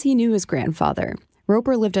 Kent says he knew his grandfather.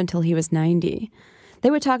 Roper lived until he was 90. They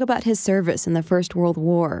would talk about his service in the First World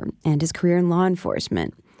War and his career in law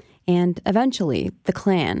enforcement, and eventually, the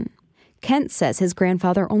Klan. Kent says his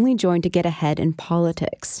grandfather only joined to get ahead in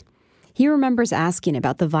politics. He remembers asking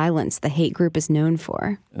about the violence the hate group is known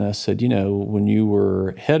for. And I said, when you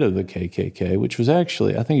were head of the KKK, which was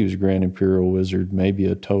actually, I think he was a Grand Imperial Wizard, maybe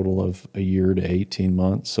a total of a year to 18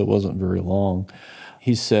 months, so it wasn't very long.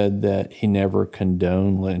 He said that he never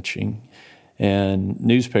condoned lynching. And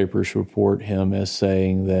newspapers report him as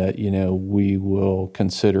saying that, we will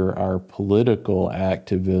consider our political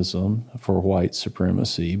activism for white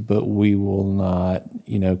supremacy, but we will not,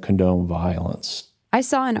 condone violence. I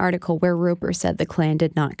saw an article where Roper said the Klan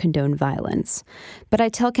did not condone violence. But I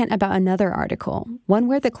tell Kent about another article, one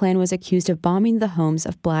where the Klan was accused of bombing the homes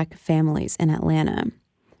of black families in Atlanta.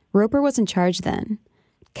 Roper was in charge then.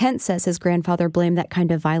 Kent says his grandfather blamed that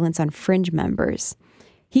kind of violence on fringe members.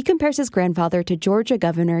 He compares his grandfather to Georgia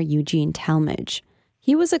Governor Eugene Talmadge.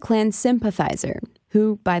 He was a Klan sympathizer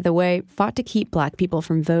who, by the way, fought to keep black people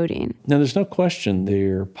from voting. Now, there's no question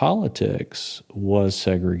their politics was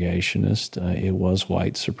segregationist. It was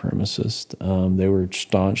white supremacist. They were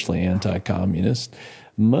staunchly anti-communist.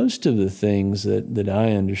 Most of the things that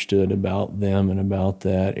I understood about them and about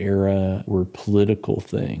that era were political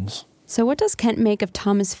things. So what does Kent make of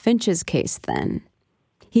Thomas Finch's case then?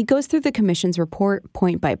 He goes through the commission's report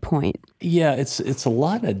point by point. Yeah, it's a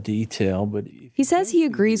lot of detail, but... He says he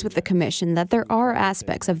agrees with the commission that there are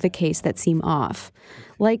aspects of the case that seem off,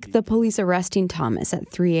 like the police arresting Thomas at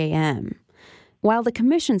 3 a.m. While the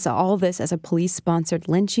commission saw all this as a police-sponsored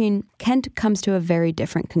lynching, Kent comes to a very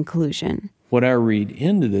different conclusion. What I read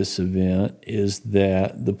into this event is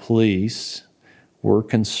that the police were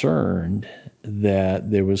concerned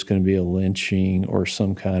that there was going to be a lynching or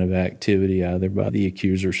some kind of activity either by the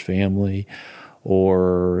accuser's family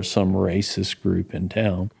or some racist group in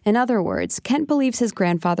town. In other words, Kent believes his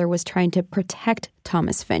grandfather was trying to protect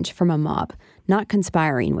Thomas Finch from a mob, not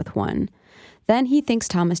conspiring with one. Then he thinks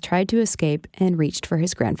Thomas tried to escape and reached for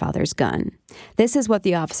his grandfather's gun. This is what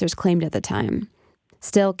the officers claimed at the time.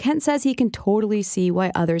 Still, Kent says he can totally see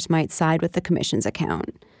why others might side with the commission's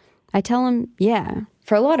account. I tell him, yeah.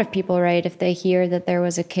 For a lot of people, right, if they hear that there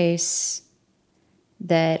was a case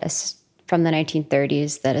that from the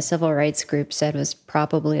 1930s that a civil rights group said was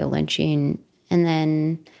probably a lynching, and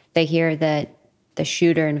then they hear that the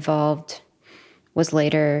shooter involved was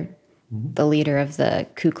later the leader of the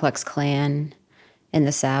Ku Klux Klan in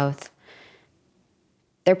the South,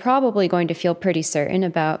 they're probably going to feel pretty certain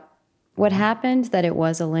about what happened, that it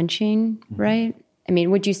was a lynching, right? I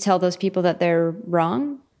mean, would you tell those people that they're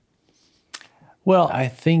wrong? Well, I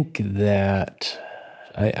think that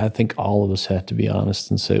I think all of us have to be honest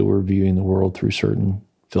and say we're viewing the world through certain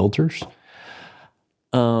filters.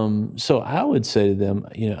 So I would say to them,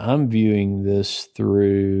 I'm viewing this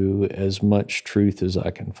through as much truth as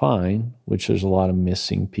I can find, which there's a lot of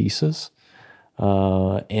missing pieces,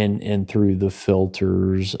 and through the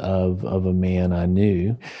filters of a man I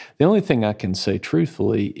knew. The only thing I can say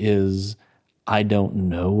truthfully is I don't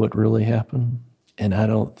know what really happened, and I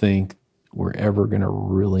don't think we're ever going to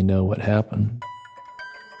really know what happened.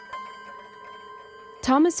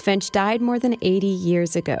 Thomas Finch died more than 80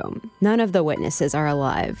 years ago. None of the witnesses are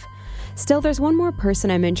alive. Still, there's one more person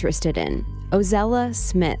I'm interested in, Ozella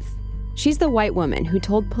Smith. She's the white woman who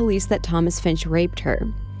told police that Thomas Finch raped her.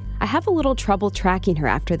 I have a little trouble tracking her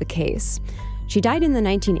after the case. She died in the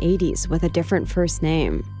 1980s with a different first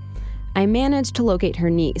name. I managed to locate her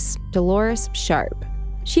niece, Dolores Sharp.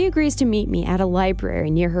 She agrees to meet me at a library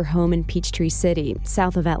near her home in Peachtree City,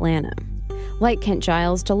 south of Atlanta. Like Kent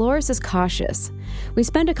Giles, Dolores is cautious. We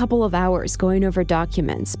spend a couple of hours going over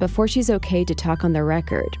documents before she's okay to talk on the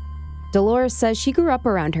record. Dolores says she grew up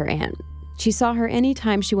around her aunt. She saw her any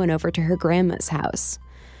time she went over to her grandma's house.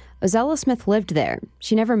 Ozella Smith lived there.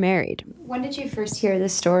 She never married. When did you first hear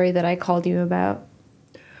this story that I called you about?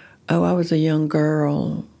 Oh, I was a young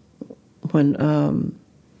girl when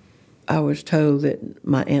I was told that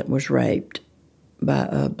my aunt was raped by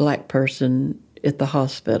a black person at the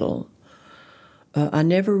hospital. I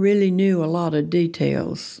never really knew a lot of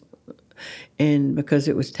details, and because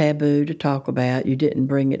it was taboo to talk about, you didn't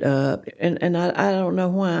bring it up. And I don't know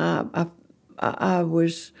why. I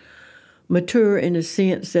was mature in a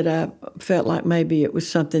sense that I felt like maybe it was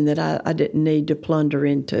something that I didn't need to plunder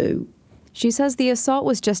into. She says the assault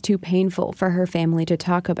was just too painful for her family to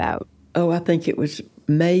talk about. Oh, I think it was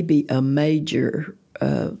maybe a major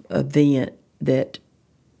event that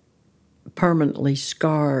permanently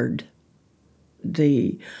scarred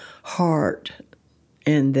the heart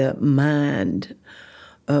and the mind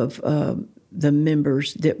of the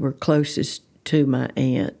members that were closest to my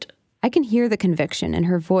aunt. I can hear the conviction in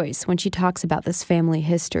her voice when she talks about this family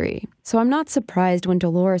history, so I'm not surprised when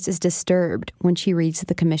Dolores is disturbed when she reads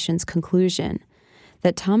the commission's conclusion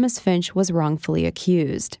that Thomas Finch was wrongfully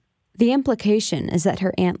accused. The implication is that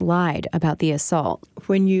her aunt lied about the assault.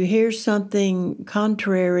 When you hear something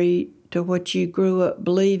contrary to what you grew up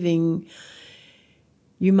believing,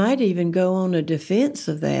 you might even go on a defense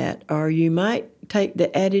of that, or you might take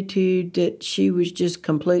the attitude that she was just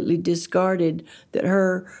completely discarded,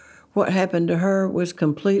 that what happened to her was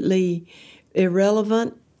completely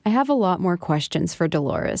irrelevant. I have a lot more questions for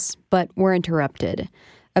Dolores, but we're interrupted.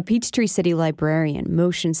 A Peachtree City librarian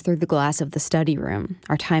motions through the glass of the study room.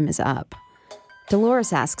 Our time is up.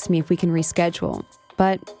 Dolores asks me if we can reschedule,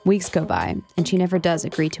 but weeks go by, and she never does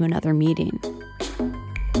agree to another meeting.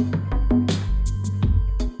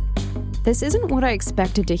 This isn't what I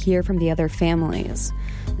expected to hear from the other families.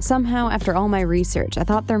 Somehow, after all my research, I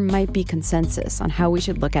thought there might be consensus on how we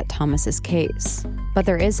should look at Thomas's case. But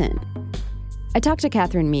there isn't. I talked to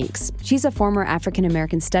Catherine Meeks. She's a former African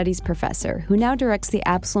American Studies professor who now directs the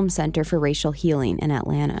Absalom Center for Racial Healing in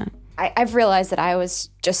Atlanta. I've realized that I was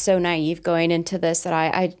just so naive going into this that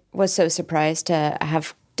I was so surprised to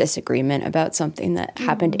have disagreement about something that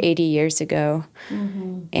happened 80 years ago.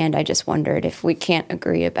 Mm-hmm. And I just wondered if we can't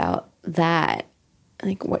agree about that,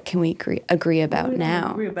 like what can we agree about now? We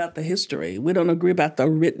don't agree about the history. We don't agree about the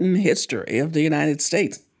written history of the United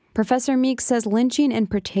States. Professor Meeks says lynching in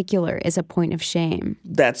particular is a point of shame.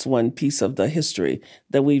 That's one piece of the history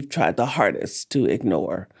that we've tried the hardest to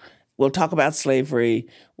ignore. We'll talk about slavery,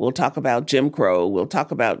 we'll talk about Jim Crow, we'll talk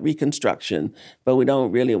about Reconstruction, but we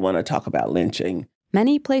don't really want to talk about lynching.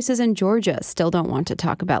 Many places in Georgia still don't want to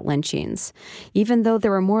talk about lynchings, even though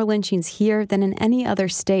there were more lynchings here than in any other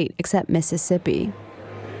state except Mississippi.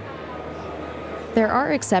 There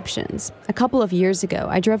are exceptions. A couple of years ago,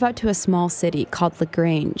 I drove out to a small city called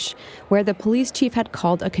LaGrange, where the police chief had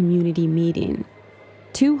called a community meeting.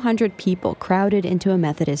 200 people crowded into a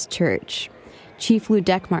Methodist church. Chief Lou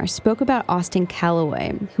Dekmar spoke about Austin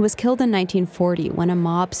Calloway, who was killed in 1940 when a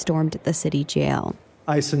mob stormed the city jail.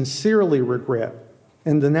 I sincerely regret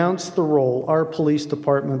and denounce the role our police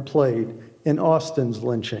department played in Austin's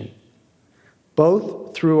lynching,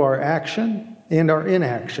 both through our action and our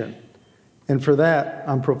inaction. And for that,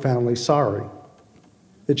 I'm profoundly sorry.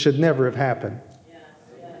 It should never have happened.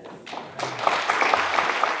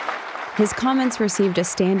 His comments received a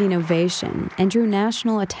standing ovation and drew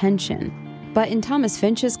national attention. But in Thomas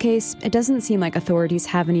Finch's case, it doesn't seem like authorities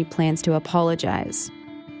have any plans to apologize.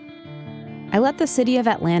 I let the city of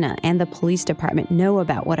Atlanta and the police department know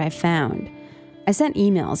about what I found. I sent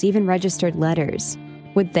emails, even registered letters.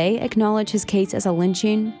 Would they acknowledge his case as a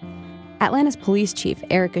lynching? Atlanta's police chief,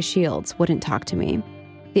 Erica Shields, wouldn't talk to me.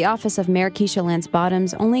 The office of Mayor Keisha Lance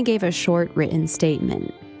Bottoms only gave a short written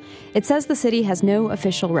statement. It says the city has no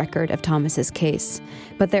official record of Thomas's case,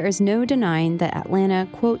 but there is no denying that Atlanta,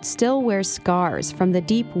 quote, still wears scars from the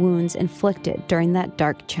deep wounds inflicted during that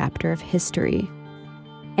dark chapter of history.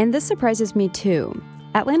 And this surprises me too.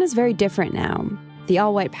 Atlanta's very different now. The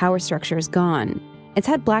all-white power structure is gone. It's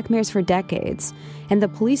had black mayors for decades, and the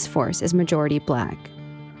police force is majority black.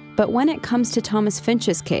 But when it comes to Thomas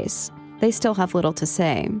Finch's case, they still have little to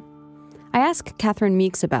say. I asked Catherine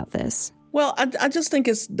Meeks about this. Well, I just think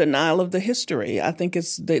it's denial of the history. I think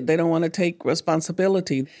it's they don't want to take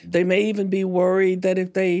responsibility. They may even be worried that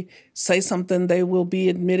if they say something, they will be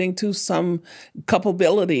admitting to some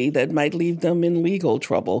culpability that might leave them in legal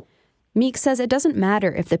trouble. Meeks says it doesn't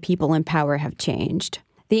matter if the people in power have changed.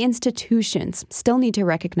 The institutions still need to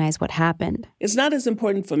recognize what happened. It's not as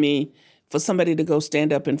important for me for somebody to go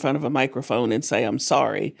stand up in front of a microphone and say, I'm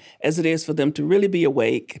sorry, as it is for them to really be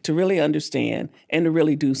awake, to really understand, and to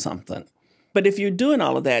really do something. But if you're doing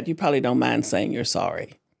all of that, you probably don't mind saying you're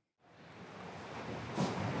sorry.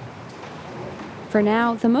 For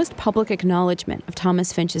now, the most public acknowledgement of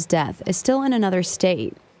Thomas Finch's death is still in another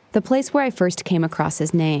state, the place where I first came across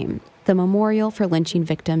his name, the Memorial for Lynching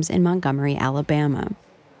Victims in Montgomery, Alabama.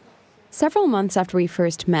 Several months after we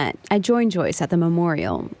first met, I joined Joyce at the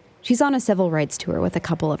memorial. She's on a civil rights tour with a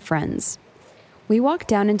couple of friends. We walked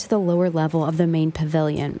down into the lower level of the main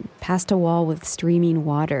pavilion, past a wall with streaming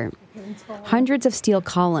water. Hundreds of steel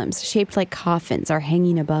columns shaped like coffins are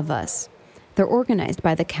hanging above us. They're organized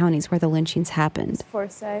by the counties where the lynchings happened.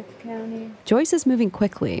 Forsyth County. Joyce is moving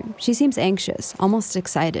quickly. She seems anxious, almost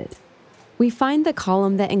excited. We find the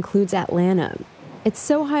column that includes Atlanta. It's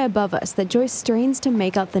so high above us that Joyce strains to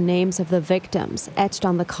make out the names of the victims etched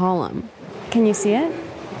on the column. Can you see it?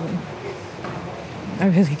 I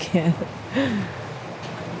really can't.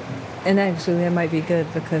 And actually, that might be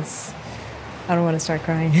good because I don't want to start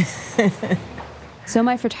crying. So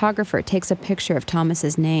my photographer takes a picture of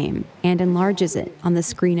Thomas's name and enlarges it on the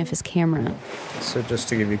screen of his camera. So just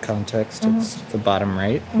to give you context, it's the bottom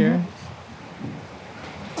right here.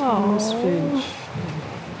 Thomas Finch.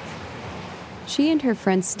 She and her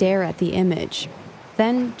friend stare at the image.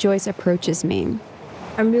 Then Joyce approaches me.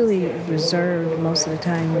 I'm really reserved most of the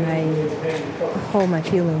time when I hold my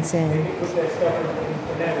feelings in.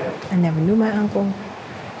 I never knew my uncle,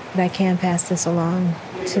 but I can pass this along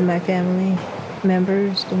to my family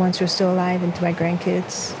members, the ones who are still alive, and to my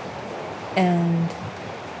grandkids. And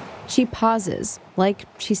she pauses, like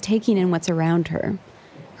she's taking in what's around her.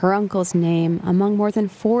 Her uncle's name among more than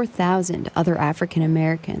 4,000 other African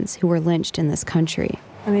Americans who were lynched in this country.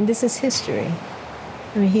 I mean, this is history.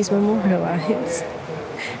 I mean, he's memorialized.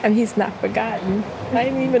 I mean, he's not forgotten. I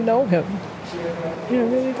didn't even know him. You know,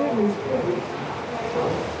 really didn't.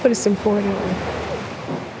 But it's important.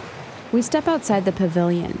 We step outside the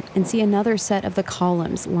pavilion and see another set of the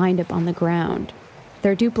columns lined up on the ground.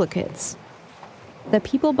 They're duplicates. The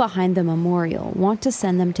people behind the memorial want to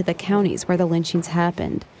send them to the counties where the lynchings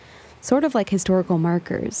happened, sort of like historical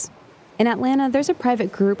markers. In Atlanta, there's a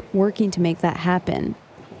private group working to make that happen.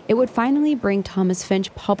 It would finally bring Thomas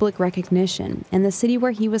Finch public recognition in the city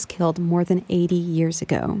where he was killed more than 80 years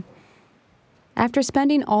ago. After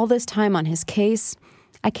spending all this time on his case,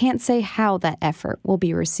 I can't say how that effort will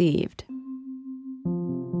be received.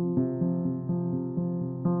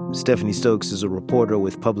 Stephanie Stokes is a reporter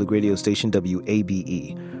with public radio station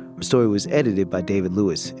WABE. Her story was edited by David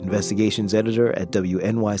Lewis, investigations editor at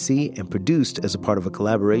WNYC, and produced as a part of a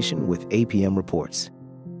collaboration with APM Reports.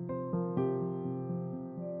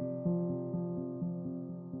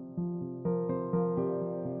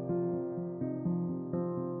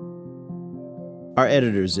 Our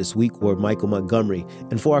editors this week were Michael Montgomery,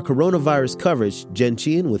 and for our coronavirus coverage, Jen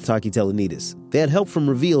Sheehan with Taki Telonidis. They had help from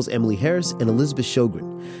Reveal's Emily Harris and Elizabeth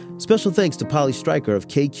Sjogren. Special thanks to Polly Stryker of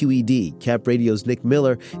KQED, Cap Radio's Nick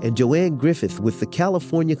Miller, and Joanne Griffith with the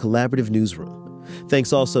California Collaborative Newsroom.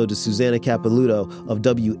 Thanks also to Susanna Capilouto of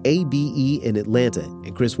WABE in Atlanta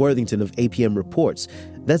and Chris Worthington of APM Reports.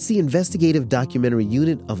 That's the investigative documentary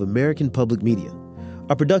unit of American Public Media.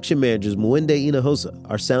 Our production manager is Mwende Inahosa.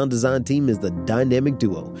 Our sound design team is the dynamic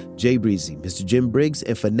duo, Jay Breezy, Mr. Jim Briggs,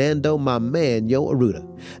 and Fernando, my man, Yo Aruda.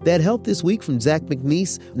 They had help this week from Zach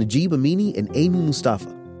McNeese, Najib Amini, and Amy Mustafa.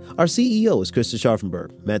 Our CEO is Krista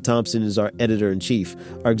Scharfenberg. Matt Thompson is our editor-in-chief.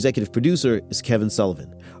 Our executive producer is Kevin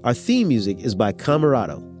Sullivan. Our theme music is by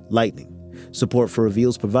Camerado, Lightning. Support for Reveal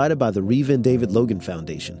is provided by the Reva and David Logan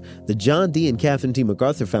Foundation, the John D. and Catherine T.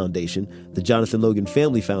 MacArthur Foundation, the Jonathan Logan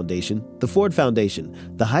Family Foundation, the Ford Foundation,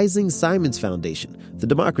 the Heising Simons Foundation, the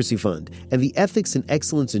Democracy Fund, and the Ethics and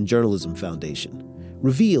Excellence in Journalism Foundation.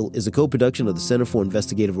 Reveal is a co-production of the Center for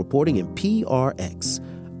Investigative Reporting and PRX.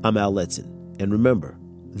 I'm Al Letson, and remember,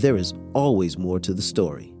 there is always more to the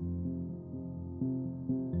story.